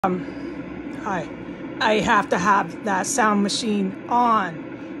Hi. I have to have that sound machine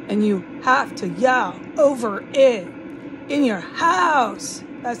on, and you have to yell over it in your house.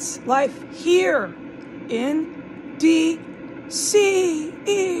 That's life here in D-C-E-E.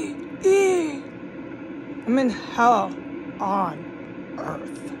 I'm in hell on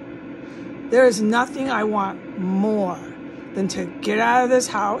earth. There is nothing I want more than to get out of this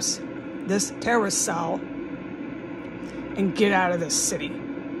house, this terrorist cell, and get out of this city.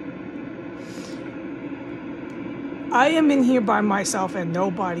 I am in here by myself and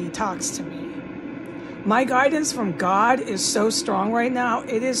nobody talks to me. My guidance from God is so strong right now.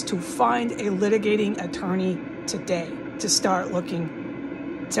 It is to find a litigating attorney today, to start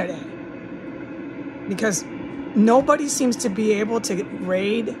looking today. Because nobody seems to be able to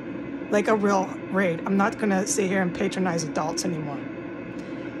raid like a real raid. I'm not going to sit here and patronize adults anymore.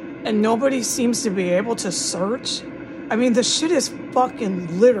 And nobody seems to be able to search. I mean, the shit is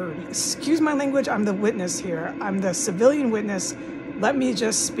fucking littered. Excuse my language, I'm the witness here. I'm the civilian witness. Let me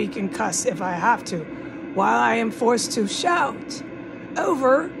just speak and cuss if I have to, while I am forced to shout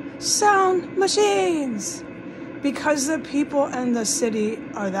over sound machines. Because the people in the city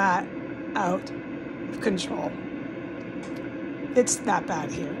are that out of control. It's that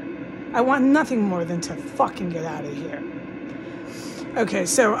bad here. I want nothing more than to fucking get out of here. Okay,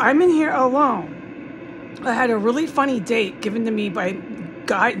 so I'm in here alone. I had a really funny date given to me by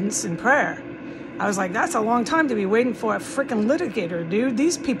guidance and prayer. I was like, that's a long time to be waiting for a freaking litigator, dude.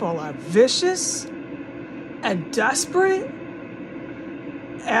 These people are vicious and desperate.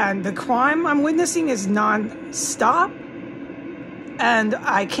 And the crime I'm witnessing is non-stop. And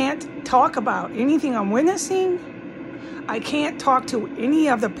I can't talk about anything I'm witnessing. I can't talk to any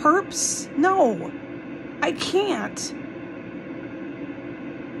of the perps. No, I can't.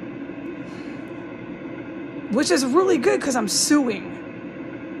 Which is really good because I'm suing.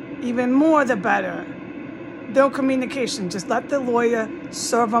 Even more the better. No communication. Just let the lawyer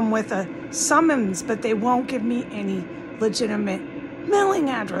serve them with a summons, but they won't give me any legitimate mailing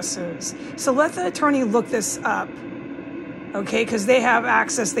addresses. So let the attorney look this up. Okay, because they have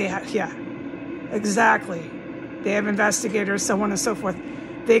access. Yeah, exactly. They have investigators, so on and so forth.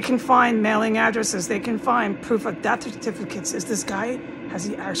 They can find mailing addresses. They can find proof of death certificates. Is this guy, has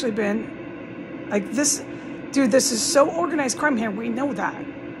he actually been like this? Dude, this is so organized crime here. We know that.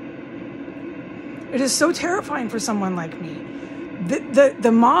 It is so terrifying for someone like me.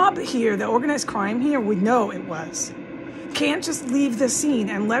 The mob here, the organized crime here, we know it was. Can't just leave the scene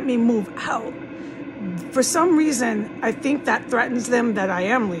and let me move out. For some reason, I think that threatens them that I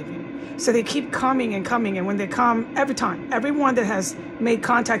am leaving. So they keep coming and coming. And when they come, every time, everyone that has made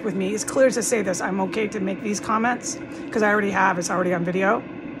contact with me, it's clear to say this. I'm okay to make these comments because I already have. It's already on video.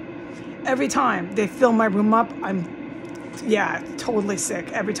 Every time they fill my room up, I'm, totally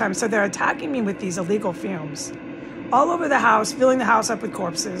sick every time. So they're attacking me with these illegal fumes all over the house, filling the house up with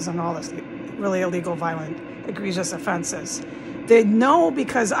corpses and all this really illegal, violent, egregious offenses. They know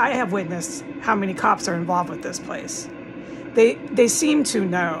because I have witnessed how many cops are involved with this place. They seem to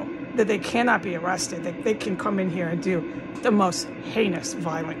know that they cannot be arrested. They can come in here and do the most heinous,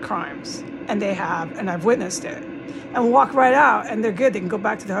 violent crimes. And they have, and I've witnessed it. And walk right out, and they're good. They can go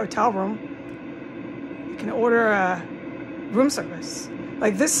back to the hotel room. You can order a room service.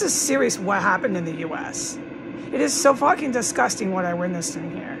 Like, this is serious what happened in the U.S. It is so fucking disgusting what I witnessed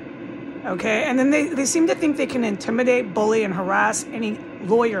in here. Okay? And then they seem to think they can intimidate, bully, and harass any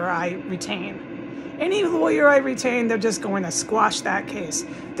lawyer I retain. Any lawyer I retain, they're just going to squash that case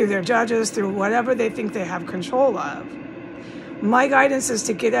through their judges, through whatever they think they have control of. My guidance is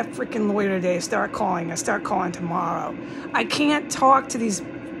to get that freaking lawyer today, start calling. I start calling tomorrow. I can't talk to these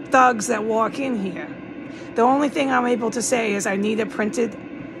thugs that walk in here. The only thing I'm able to say is I need a printed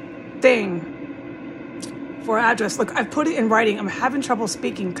thing for address. Look, I've put it in writing. I'm having trouble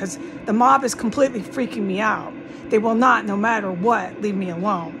speaking because the mob is completely freaking me out. They will not, no matter what, leave me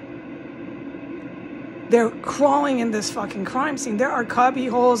alone. They're crawling in this fucking crime scene. There are cubby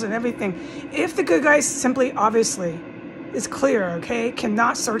holes and everything. If the good guys simply, obviously, it's clear, okay,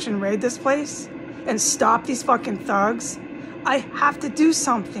 cannot search and raid this place and stop these fucking thugs, I have to do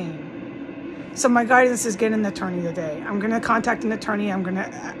something. So my guidance is get an attorney today. I'm going to contact an attorney. I'm going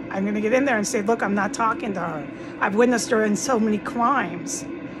to get in there and say, look, I'm not talking to her. I've witnessed her in so many crimes.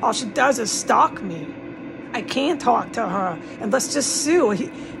 All she does is stalk me. I can't talk to her. And let's just sue.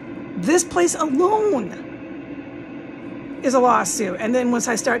 This place alone is a lawsuit. And then once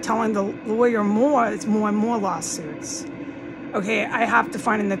I start telling the lawyer more, it's more and more lawsuits. Okay, I have to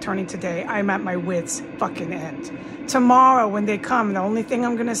find an attorney today. I'm at my wit's fucking end. Tomorrow when they come, the only thing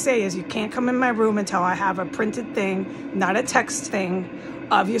I'm going to say is you can't come in my room until I have a printed thing, not a text thing,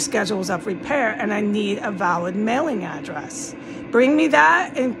 of your schedules of repair, and I need a valid mailing address. Bring me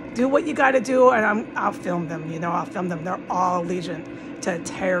that and do what you got to do, and I'll film them. I'll film them. They're all allegiant to a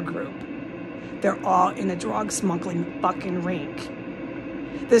terror group. They're all in a drug smuggling fucking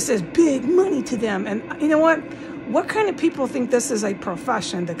rink. This is big money to them. And you know what? What kind of people think this is a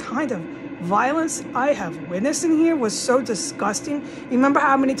profession? The kind of violence I have witnessed in here was so disgusting. You remember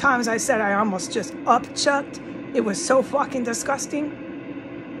how many times I said I almost just upchucked? It was so fucking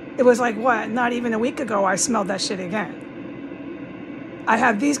disgusting. It was like, what? Not even a week ago, I smelled that shit again. I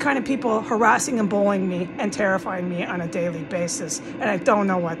have these kind of people harassing and bullying me and terrifying me on a daily basis, and I don't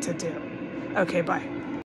know what to do. Okay, bye.